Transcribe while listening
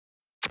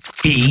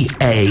EAD.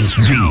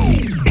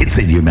 It's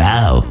in your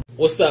mouth.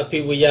 What's up,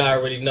 people? Y'all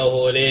already know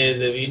who it is.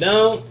 If you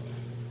don't,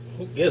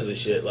 who gives a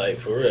shit, like,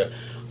 for real.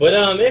 But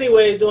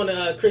anyways, doing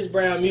a Chris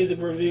Brown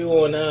music review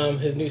on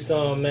his new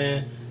song,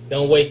 man.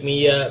 Don't Wake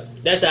Me Up.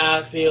 That's how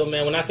I feel,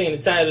 man. When I seen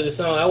the title of the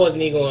song, I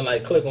wasn't even gonna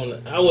like click on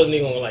it. I wasn't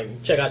even gonna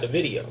like check out the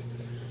video.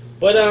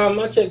 But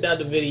I checked out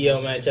the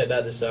video, man. Checked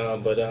out the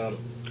song. But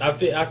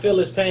I feel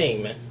his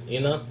pain, man.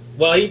 You know.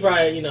 Well, he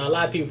probably, you know, a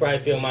lot of people probably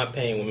feel my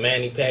pain when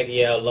Manny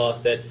Pacquiao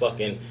lost that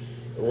fucking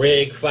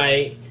rig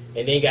fight,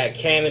 and then got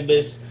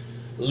Cannabis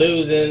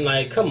losing.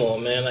 Like, come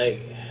on, man.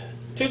 Like,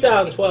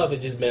 2012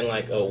 has just been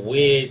like a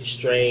weird,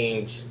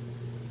 strange,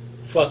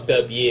 fucked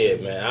up year,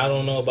 man. I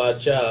don't know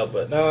about y'all,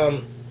 but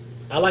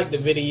I like the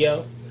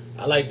video.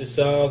 I like the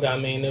song. I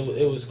mean,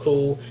 it was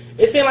cool.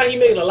 It seemed like he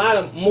made a lot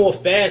of more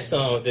fast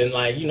songs than,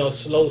 like, you know,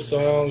 slow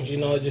songs. You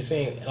know, it just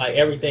seemed like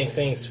everything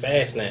seems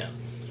fast now.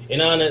 You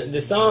know,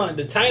 the song,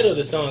 the title of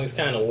the song is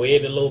kind of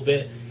weird a little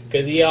bit,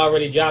 because he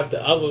already dropped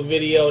the other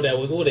video that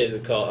was, what is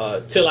it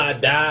called? Till I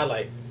Die.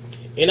 Like,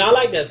 you know, I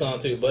like that song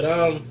too, but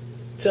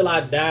Till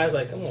I Die is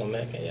like, come on,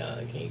 man, can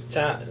you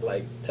title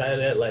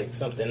that like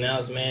something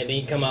else, man? Then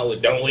you come out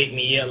with Don't Wake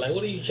Me Up. Like,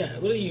 what are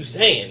you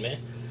saying, man?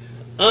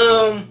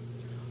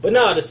 But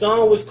no, the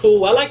song was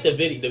cool. I like the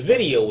video. The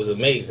video was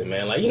amazing,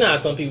 man. Like, you know how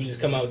some people just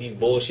come out with these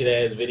bullshit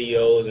ass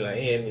videos and, like,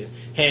 and just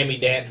hand me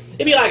that.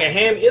 It'd be like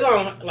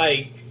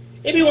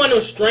it'd be one of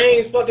those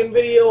strange fucking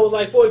videos.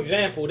 Like, for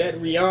example, that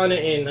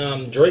Rihanna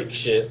and Drake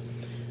shit.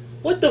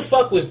 What the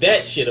fuck was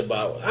that shit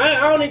about?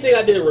 I don't even think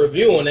I did a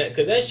review on that,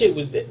 because that shit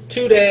was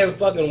too damn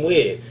fucking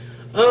weird.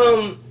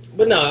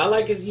 But no, I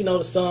like his, you know,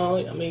 the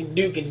song. I mean,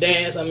 Duke can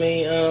dance. I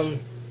mean,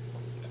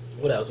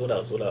 what else?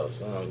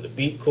 The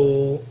beat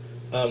cool.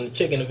 The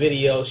chick in the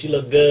video, she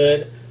looked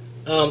good.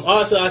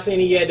 Also, I seen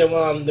he had them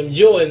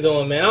Jordans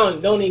on, man.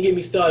 Don't even get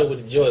me started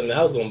with the Jordans, man.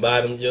 I was gonna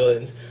buy them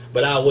Jordans,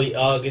 but I'll wait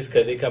August,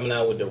 because they're coming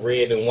out with the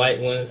red and white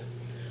ones.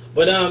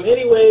 But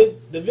anyway,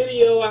 the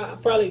video, I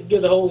probably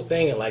give the whole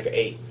thing like an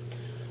 8.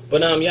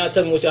 But y'all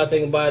tell me what y'all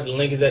think about it. The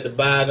link is at the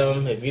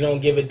bottom. If you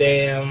don't give a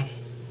damn,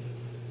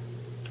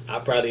 I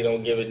probably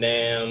don't give a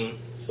damn.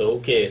 So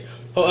who cares?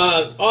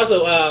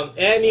 Also,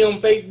 add me on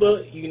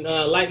Facebook. You can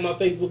like my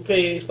Facebook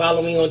page.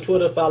 Follow me on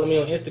Twitter. Follow me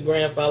on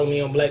Instagram. Follow me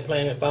on Black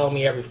Planet. Follow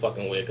me every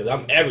fucking where, because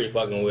I'm every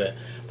fucking where.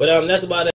 But that's about it.